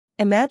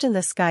Imagine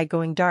the sky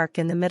going dark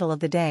in the middle of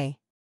the day.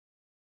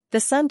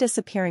 The sun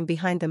disappearing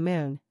behind the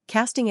moon,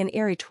 casting an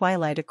eerie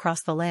twilight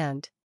across the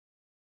land.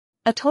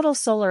 A total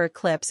solar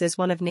eclipse is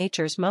one of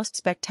nature's most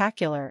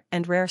spectacular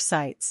and rare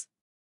sights.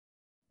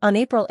 On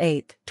April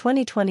 8,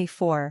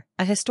 2024,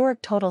 a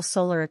historic total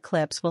solar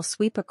eclipse will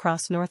sweep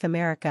across North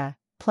America,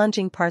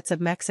 plunging parts of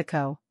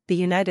Mexico, the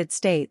United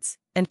States,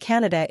 and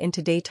Canada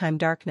into daytime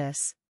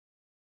darkness.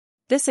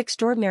 This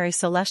extraordinary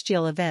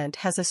celestial event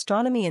has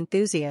astronomy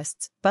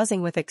enthusiasts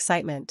buzzing with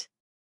excitement.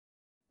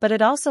 But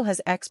it also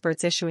has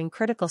experts issuing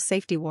critical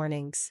safety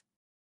warnings.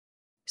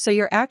 So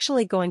you're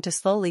actually going to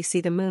slowly see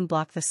the moon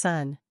block the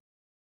sun.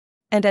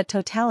 And at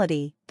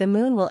totality, the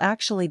moon will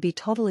actually be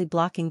totally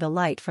blocking the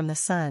light from the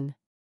sun.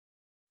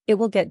 It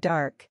will get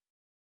dark.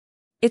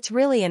 It's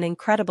really an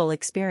incredible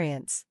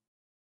experience.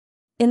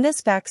 In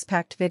this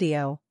facts-packed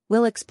video,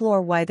 we'll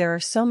explore why there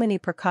are so many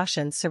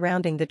precautions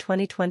surrounding the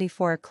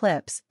 2024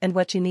 eclipse and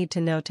what you need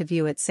to know to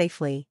view it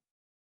safely.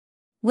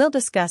 We'll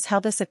discuss how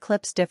this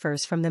eclipse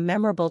differs from the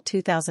memorable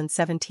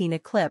 2017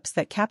 eclipse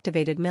that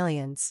captivated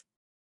millions.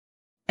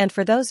 And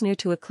for those new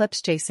to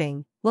eclipse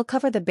chasing, we'll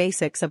cover the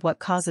basics of what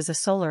causes a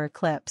solar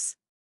eclipse.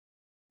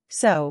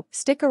 So,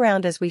 stick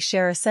around as we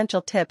share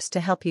essential tips to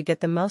help you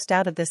get the most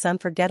out of this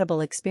unforgettable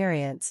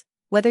experience,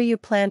 whether you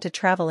plan to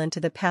travel into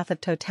the path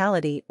of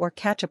totality or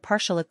catch a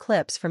partial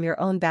eclipse from your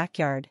own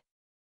backyard.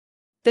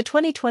 The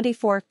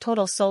 2024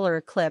 total solar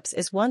eclipse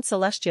is one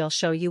celestial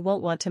show you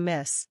won't want to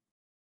miss.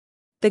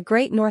 The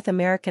Great North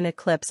American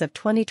Eclipse of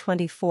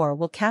 2024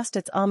 will cast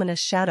its ominous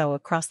shadow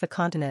across the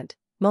continent,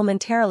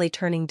 momentarily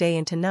turning day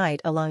into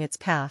night along its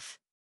path.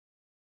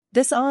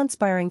 This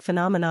awe-inspiring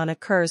phenomenon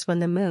occurs when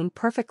the moon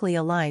perfectly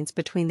aligns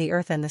between the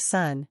Earth and the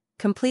sun,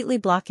 completely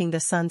blocking the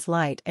sun's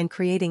light and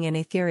creating an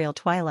ethereal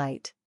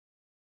twilight.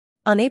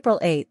 On April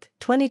 8,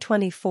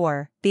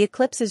 2024, the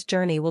eclipse's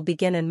journey will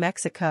begin in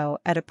Mexico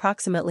at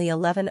approximately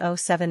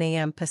 11:07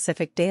 a.m.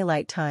 Pacific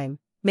Daylight Time,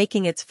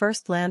 making its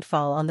first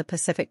landfall on the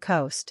Pacific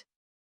coast.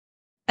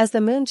 As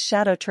the moon's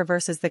shadow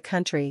traverses the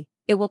country,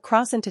 it will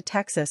cross into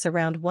Texas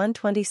around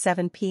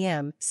 1:27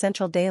 p.m.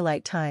 Central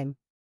Daylight Time.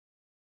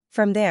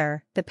 From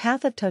there, the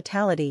path of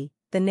totality,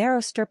 the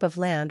narrow strip of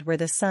land where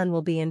the sun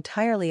will be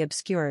entirely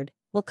obscured,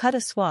 will cut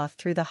a swath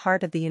through the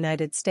heart of the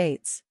United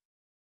States.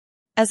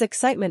 As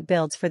excitement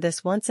builds for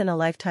this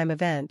once-in-a-lifetime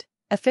event,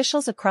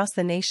 officials across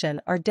the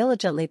nation are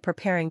diligently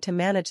preparing to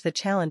manage the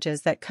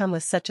challenges that come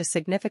with such a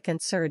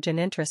significant surge in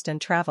interest and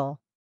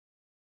travel.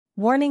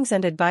 Warnings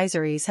and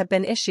advisories have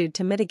been issued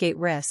to mitigate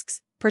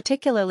risks,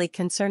 particularly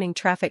concerning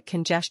traffic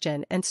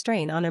congestion and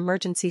strain on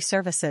emergency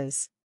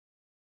services.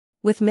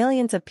 With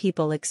millions of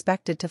people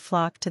expected to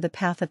flock to the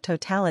path of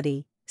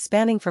totality,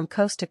 spanning from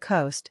coast to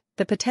coast,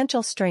 the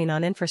potential strain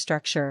on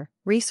infrastructure,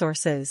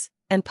 resources,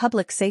 and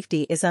public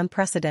safety is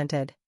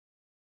unprecedented.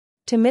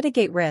 To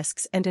mitigate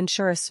risks and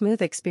ensure a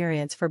smooth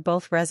experience for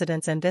both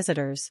residents and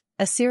visitors,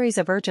 a series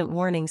of urgent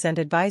warnings and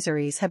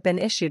advisories have been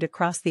issued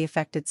across the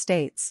affected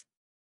states.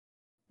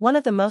 One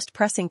of the most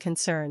pressing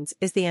concerns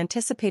is the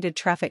anticipated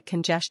traffic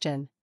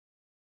congestion.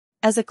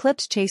 As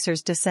eclipse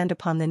chasers descend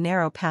upon the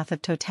narrow path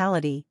of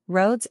totality,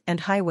 roads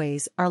and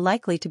highways are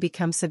likely to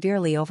become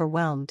severely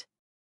overwhelmed.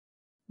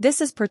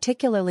 This is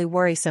particularly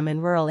worrisome in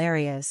rural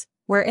areas,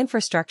 where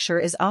infrastructure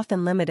is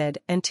often limited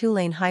and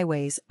two-lane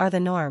highways are the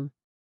norm.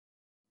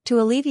 To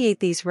alleviate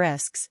these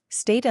risks,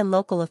 state and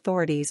local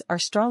authorities are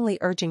strongly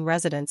urging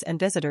residents and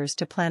visitors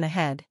to plan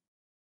ahead.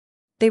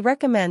 They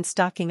recommend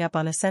stocking up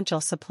on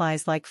essential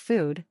supplies like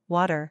food,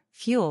 water,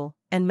 fuel,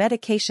 and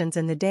medications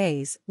in the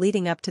days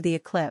leading up to the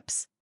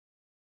eclipse.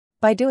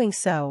 By doing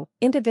so,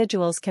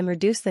 individuals can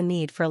reduce the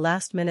need for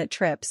last-minute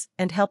trips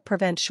and help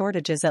prevent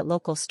shortages at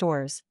local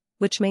stores,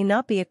 which may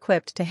not be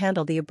equipped to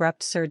handle the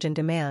abrupt surge in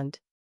demand.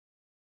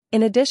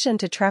 In addition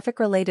to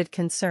traffic-related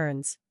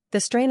concerns, the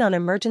strain on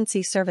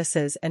emergency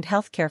services and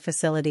healthcare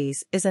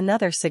facilities is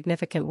another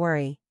significant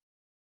worry.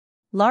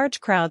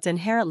 Large crowds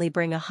inherently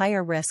bring a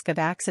higher risk of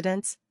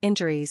accidents,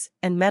 injuries,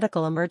 and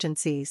medical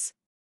emergencies.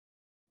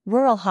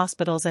 Rural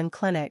hospitals and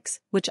clinics,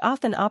 which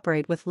often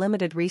operate with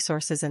limited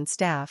resources and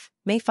staff,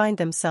 may find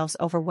themselves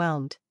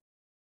overwhelmed.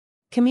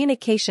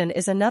 Communication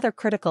is another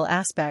critical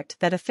aspect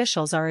that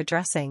officials are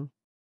addressing.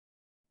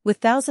 With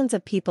thousands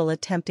of people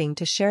attempting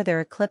to share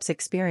their eclipse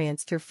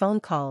experience through phone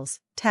calls,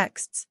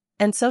 texts,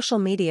 and social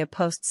media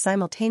posts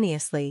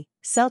simultaneously,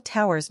 cell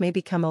towers may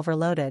become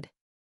overloaded.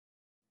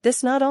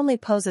 This not only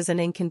poses an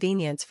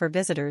inconvenience for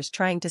visitors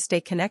trying to stay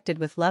connected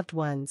with loved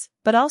ones,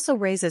 but also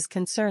raises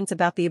concerns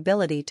about the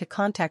ability to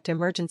contact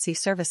emergency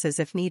services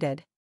if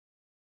needed.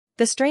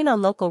 The strain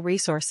on local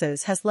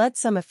resources has led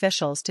some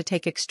officials to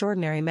take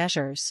extraordinary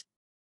measures.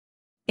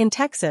 In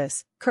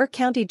Texas, Kerr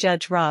County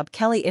Judge Rob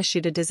Kelly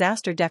issued a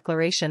disaster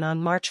declaration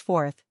on March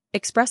 4,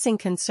 expressing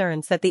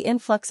concerns that the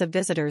influx of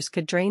visitors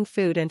could drain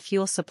food and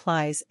fuel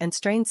supplies and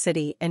strain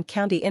city and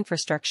county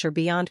infrastructure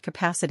beyond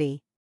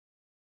capacity.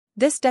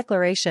 This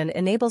declaration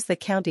enables the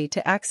county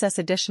to access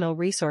additional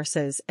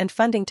resources and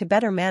funding to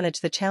better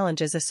manage the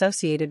challenges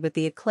associated with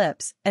the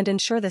eclipse and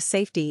ensure the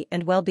safety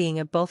and well-being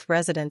of both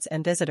residents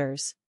and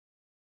visitors.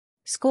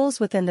 Schools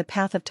within the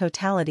path of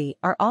totality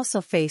are also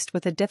faced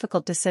with a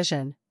difficult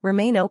decision: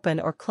 remain open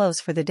or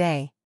close for the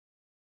day.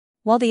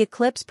 While the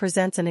eclipse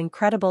presents an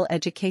incredible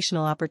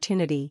educational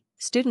opportunity,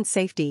 student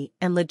safety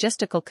and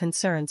logistical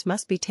concerns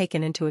must be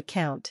taken into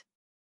account.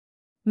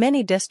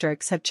 Many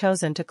districts have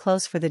chosen to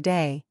close for the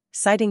day,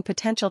 citing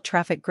potential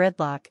traffic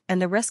gridlock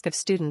and the risk of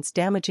students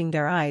damaging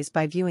their eyes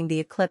by viewing the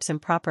eclipse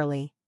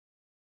improperly.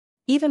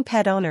 Even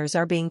pet owners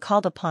are being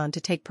called upon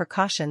to take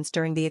precautions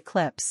during the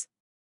eclipse.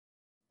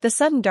 The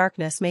sudden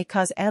darkness may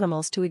cause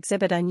animals to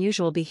exhibit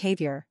unusual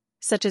behavior,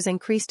 such as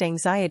increased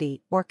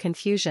anxiety or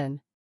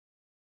confusion.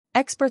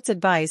 Experts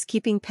advise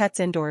keeping pets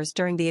indoors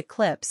during the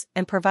eclipse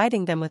and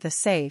providing them with a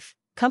safe,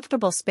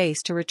 comfortable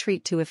space to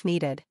retreat to if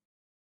needed.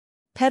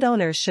 Pet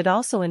owners should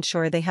also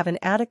ensure they have an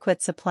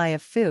adequate supply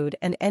of food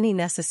and any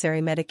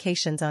necessary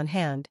medications on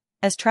hand,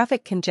 as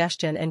traffic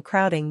congestion and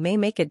crowding may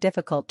make it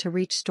difficult to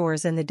reach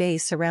stores in the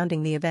days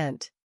surrounding the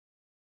event.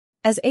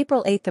 As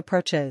April 8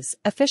 approaches,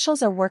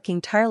 officials are working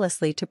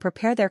tirelessly to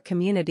prepare their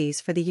communities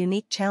for the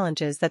unique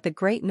challenges that the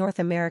Great North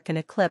American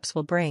Eclipse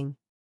will bring.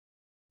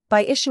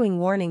 By issuing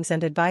warnings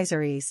and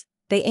advisories,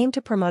 they aim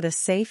to promote a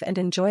safe and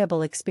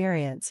enjoyable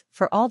experience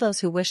for all those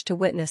who wish to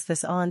witness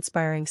this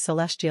awe-inspiring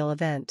celestial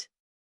event.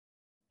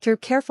 Through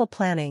careful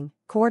planning,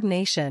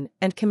 coordination,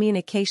 and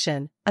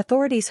communication,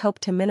 authorities hope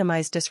to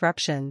minimize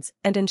disruptions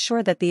and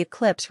ensure that the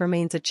eclipse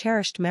remains a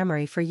cherished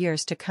memory for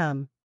years to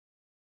come.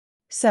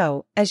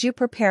 So, as you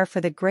prepare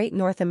for the Great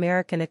North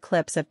American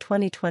Eclipse of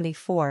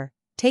 2024,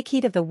 take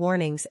heed of the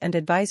warnings and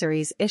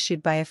advisories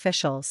issued by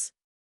officials.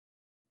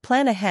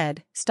 Plan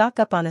ahead, stock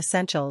up on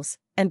essentials,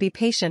 and be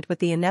patient with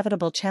the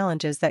inevitable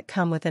challenges that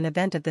come with an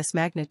event of this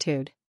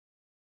magnitude.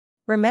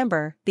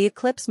 Remember, the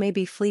eclipse may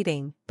be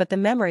fleeting, but the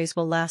memories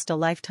will last a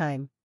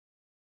lifetime.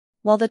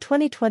 While the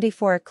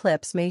 2024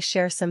 eclipse may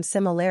share some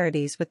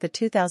similarities with the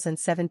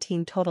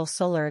 2017 total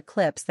solar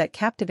eclipse that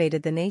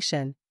captivated the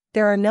nation,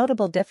 there are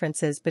notable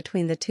differences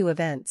between the two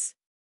events.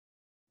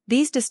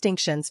 These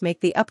distinctions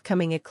make the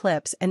upcoming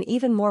eclipse an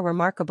even more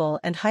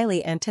remarkable and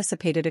highly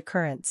anticipated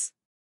occurrence.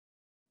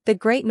 The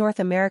Great North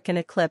American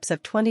Eclipse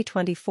of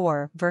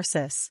 2024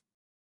 versus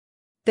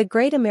the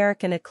Great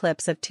American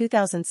Eclipse of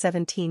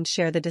 2017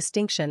 share the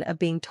distinction of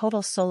being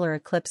total solar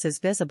eclipses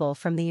visible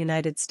from the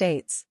United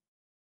States.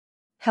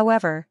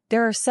 However,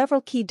 there are several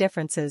key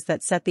differences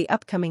that set the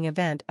upcoming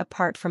event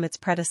apart from its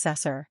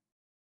predecessor.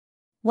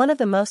 One of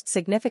the most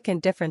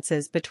significant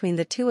differences between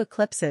the two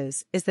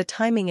eclipses is the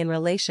timing in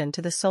relation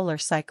to the solar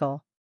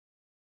cycle.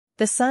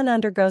 The Sun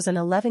undergoes an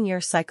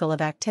 11-year cycle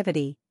of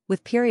activity,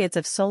 with periods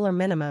of solar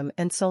minimum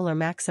and solar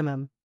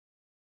maximum.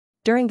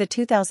 During the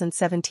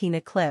 2017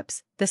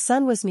 eclipse, the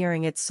Sun was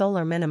nearing its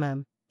solar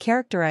minimum,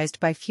 characterized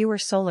by fewer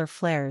solar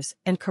flares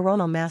and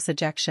coronal mass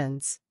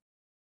ejections.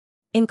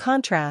 In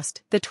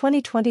contrast, the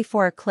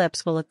 2024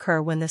 eclipse will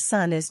occur when the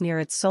Sun is near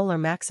its solar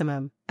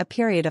maximum, a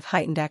period of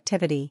heightened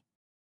activity.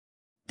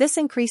 This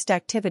increased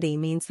activity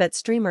means that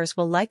streamers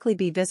will likely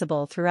be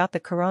visible throughout the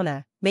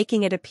corona,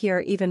 making it appear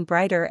even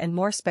brighter and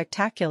more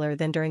spectacular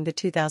than during the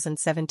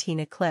 2017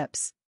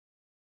 eclipse.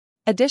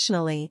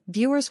 Additionally,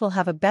 viewers will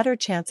have a better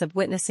chance of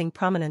witnessing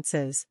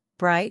prominences,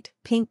 bright,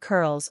 pink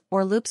curls,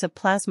 or loops of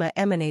plasma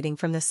emanating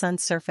from the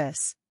Sun's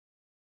surface.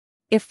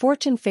 If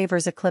fortune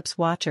favors eclipse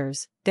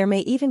watchers, there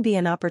may even be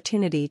an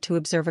opportunity to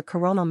observe a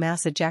coronal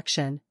mass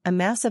ejection, a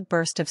massive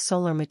burst of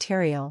solar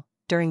material,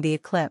 during the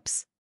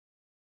eclipse.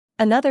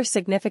 Another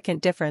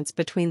significant difference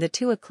between the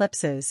two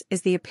eclipses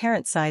is the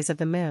apparent size of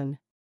the Moon.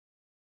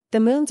 The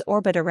Moon's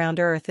orbit around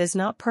Earth is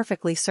not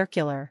perfectly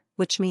circular,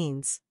 which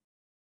means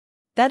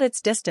that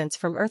its distance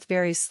from Earth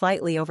varies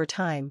slightly over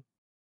time.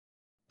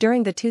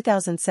 During the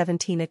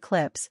 2017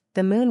 eclipse,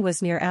 the Moon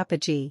was near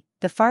apogee,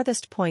 the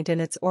farthest point in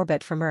its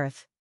orbit from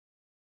Earth.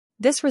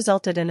 This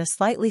resulted in a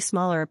slightly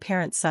smaller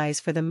apparent size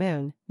for the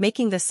Moon,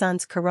 making the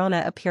Sun's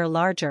corona appear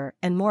larger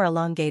and more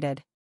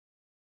elongated.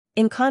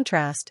 In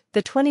contrast,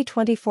 the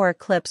 2024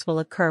 eclipse will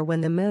occur when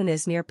the Moon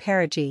is near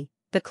perigee,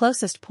 the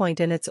closest point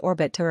in its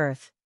orbit to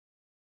Earth.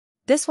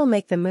 This will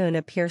make the Moon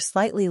appear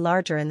slightly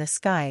larger in the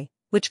sky,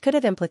 which could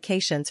have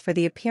implications for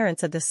the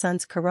appearance of the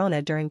Sun's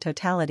corona during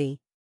totality.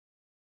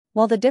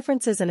 While the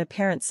differences in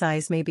apparent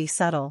size may be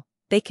subtle,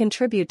 they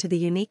contribute to the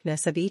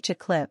uniqueness of each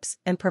eclipse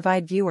and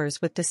provide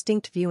viewers with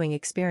distinct viewing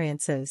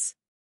experiences.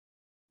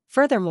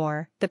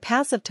 Furthermore, the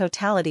paths of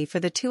totality for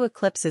the two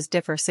eclipses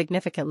differ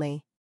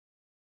significantly.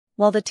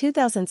 While the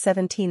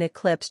 2017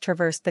 eclipse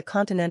traversed the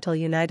continental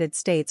United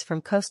States from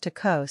coast to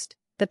coast,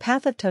 the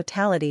path of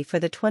totality for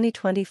the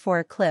 2024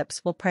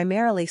 eclipse will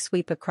primarily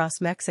sweep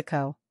across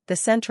Mexico, the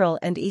central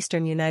and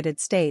eastern United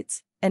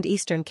States, and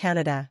eastern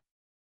Canada.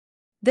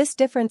 This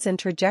difference in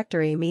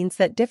trajectory means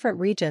that different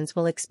regions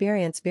will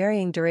experience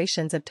varying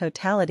durations of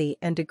totality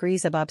and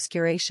degrees of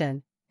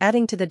obscuration,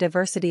 adding to the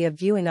diversity of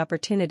viewing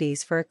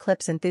opportunities for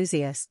eclipse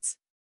enthusiasts.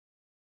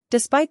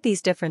 Despite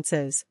these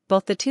differences,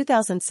 both the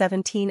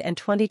 2017 and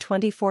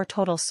 2024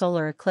 total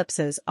solar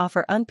eclipses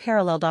offer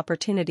unparalleled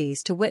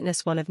opportunities to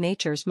witness one of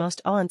nature's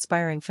most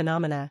awe-inspiring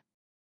phenomena.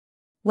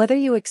 Whether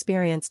you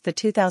experienced the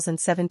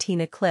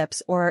 2017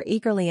 eclipse or are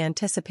eagerly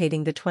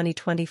anticipating the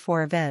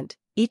 2024 event,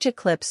 each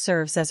eclipse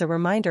serves as a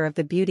reminder of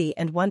the beauty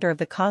and wonder of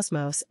the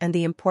cosmos and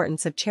the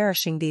importance of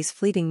cherishing these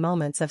fleeting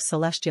moments of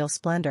celestial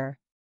splendor.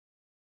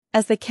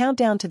 As the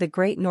countdown to the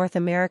great North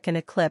American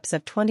eclipse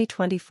of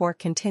 2024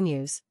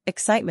 continues,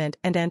 excitement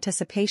and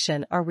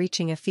anticipation are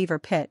reaching a fever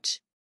pitch.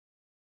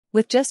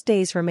 With just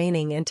days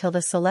remaining until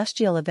the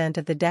celestial event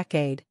of the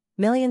decade,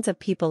 millions of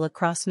people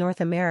across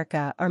North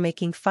America are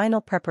making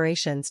final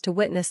preparations to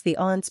witness the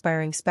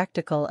awe-inspiring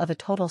spectacle of a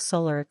total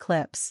solar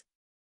eclipse.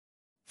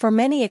 For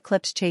many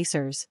eclipse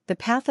chasers, the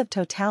path of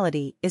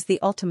totality is the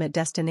ultimate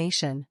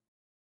destination.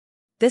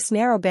 This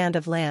narrow band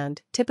of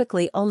land,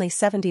 typically only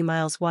 70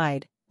 miles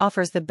wide,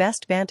 offers the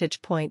best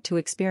vantage point to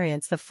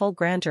experience the full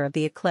grandeur of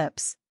the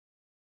eclipse.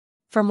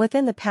 From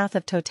within the path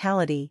of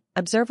totality,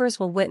 observers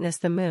will witness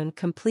the moon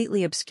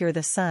completely obscure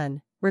the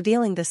sun,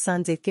 revealing the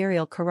sun's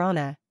ethereal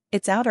corona,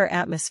 its outer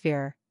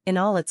atmosphere, in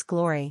all its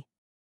glory.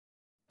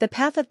 The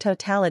path of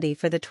totality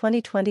for the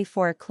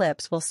 2024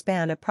 eclipse will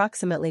span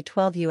approximately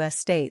 12 U.S.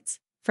 states,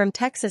 from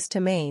Texas to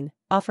Maine,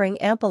 offering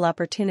ample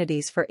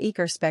opportunities for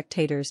eager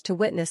spectators to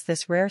witness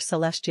this rare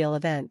celestial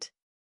event.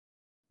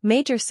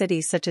 Major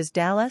cities such as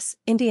Dallas,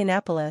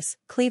 Indianapolis,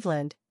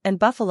 Cleveland, and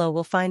Buffalo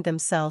will find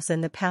themselves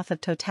in the path of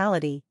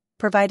totality,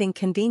 providing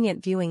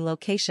convenient viewing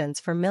locations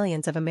for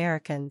millions of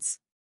Americans.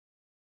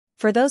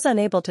 For those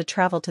unable to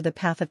travel to the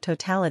path of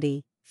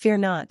totality, fear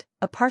not,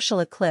 a partial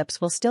eclipse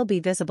will still be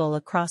visible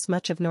across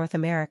much of North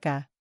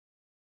America.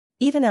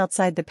 Even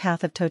outside the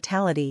path of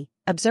totality,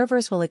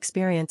 observers will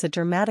experience a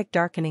dramatic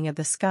darkening of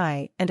the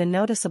sky and a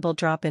noticeable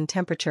drop in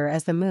temperature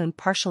as the moon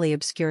partially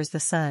obscures the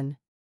sun.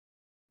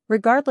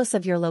 Regardless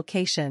of your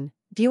location,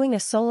 viewing a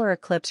solar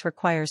eclipse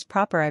requires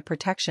proper eye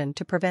protection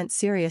to prevent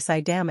serious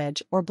eye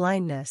damage or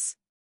blindness.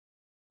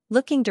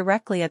 Looking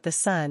directly at the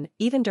sun,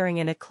 even during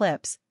an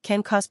eclipse,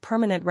 can cause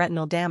permanent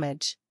retinal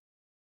damage.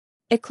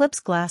 Eclipse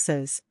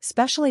glasses,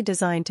 specially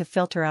designed to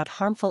filter out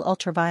harmful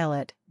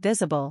ultraviolet,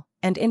 visible,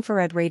 and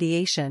infrared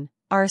radiation,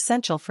 are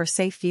essential for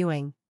safe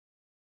viewing.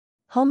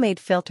 Homemade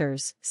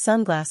filters,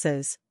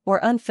 sunglasses, or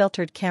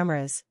unfiltered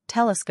cameras,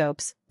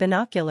 telescopes,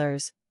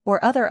 binoculars,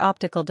 or other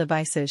optical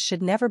devices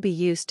should never be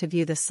used to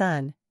view the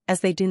sun, as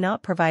they do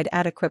not provide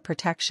adequate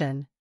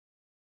protection.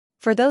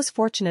 For those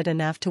fortunate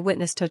enough to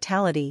witness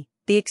totality,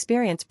 the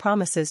experience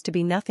promises to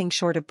be nothing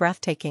short of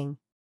breathtaking.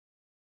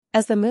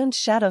 As the moon's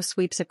shadow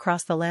sweeps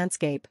across the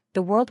landscape,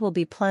 the world will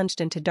be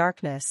plunged into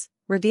darkness,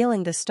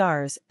 revealing the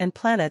stars and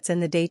planets in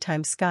the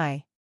daytime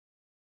sky.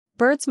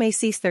 Birds may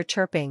cease their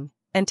chirping,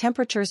 and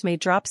temperatures may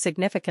drop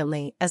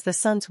significantly as the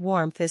sun's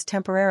warmth is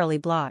temporarily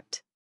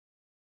blocked.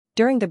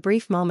 During the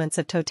brief moments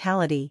of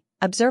totality,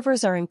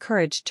 observers are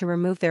encouraged to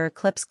remove their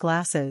eclipse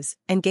glasses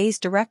and gaze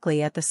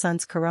directly at the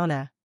sun's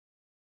corona.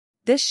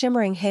 This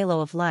shimmering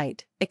halo of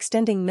light,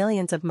 extending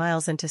millions of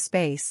miles into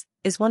space,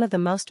 is one of the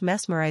most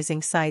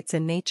mesmerizing sights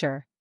in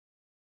nature.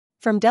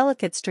 From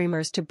delicate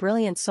streamers to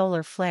brilliant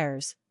solar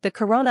flares, the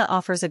corona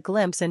offers a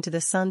glimpse into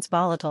the sun's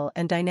volatile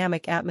and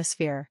dynamic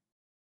atmosphere.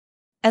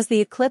 As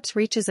the eclipse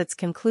reaches its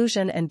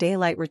conclusion and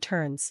daylight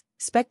returns,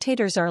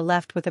 spectators are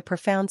left with a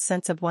profound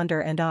sense of wonder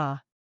and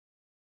awe.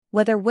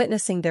 Whether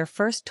witnessing their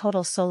first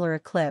total solar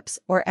eclipse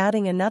or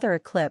adding another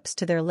eclipse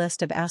to their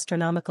list of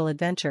astronomical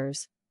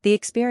adventures, the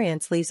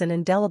experience leaves an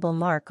indelible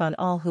mark on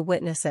all who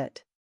witness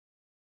it.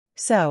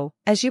 So,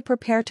 as you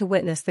prepare to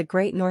witness the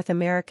great North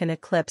American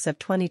eclipse of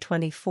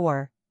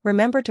 2024,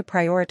 remember to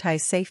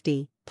prioritize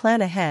safety,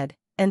 plan ahead,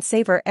 and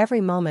savor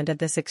every moment of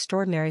this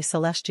extraordinary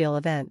celestial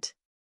event.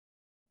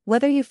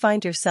 Whether you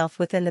find yourself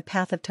within the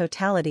path of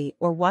totality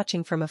or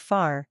watching from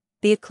afar,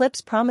 the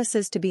eclipse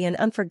promises to be an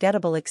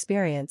unforgettable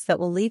experience that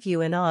will leave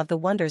you in awe of the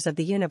wonders of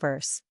the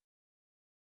universe.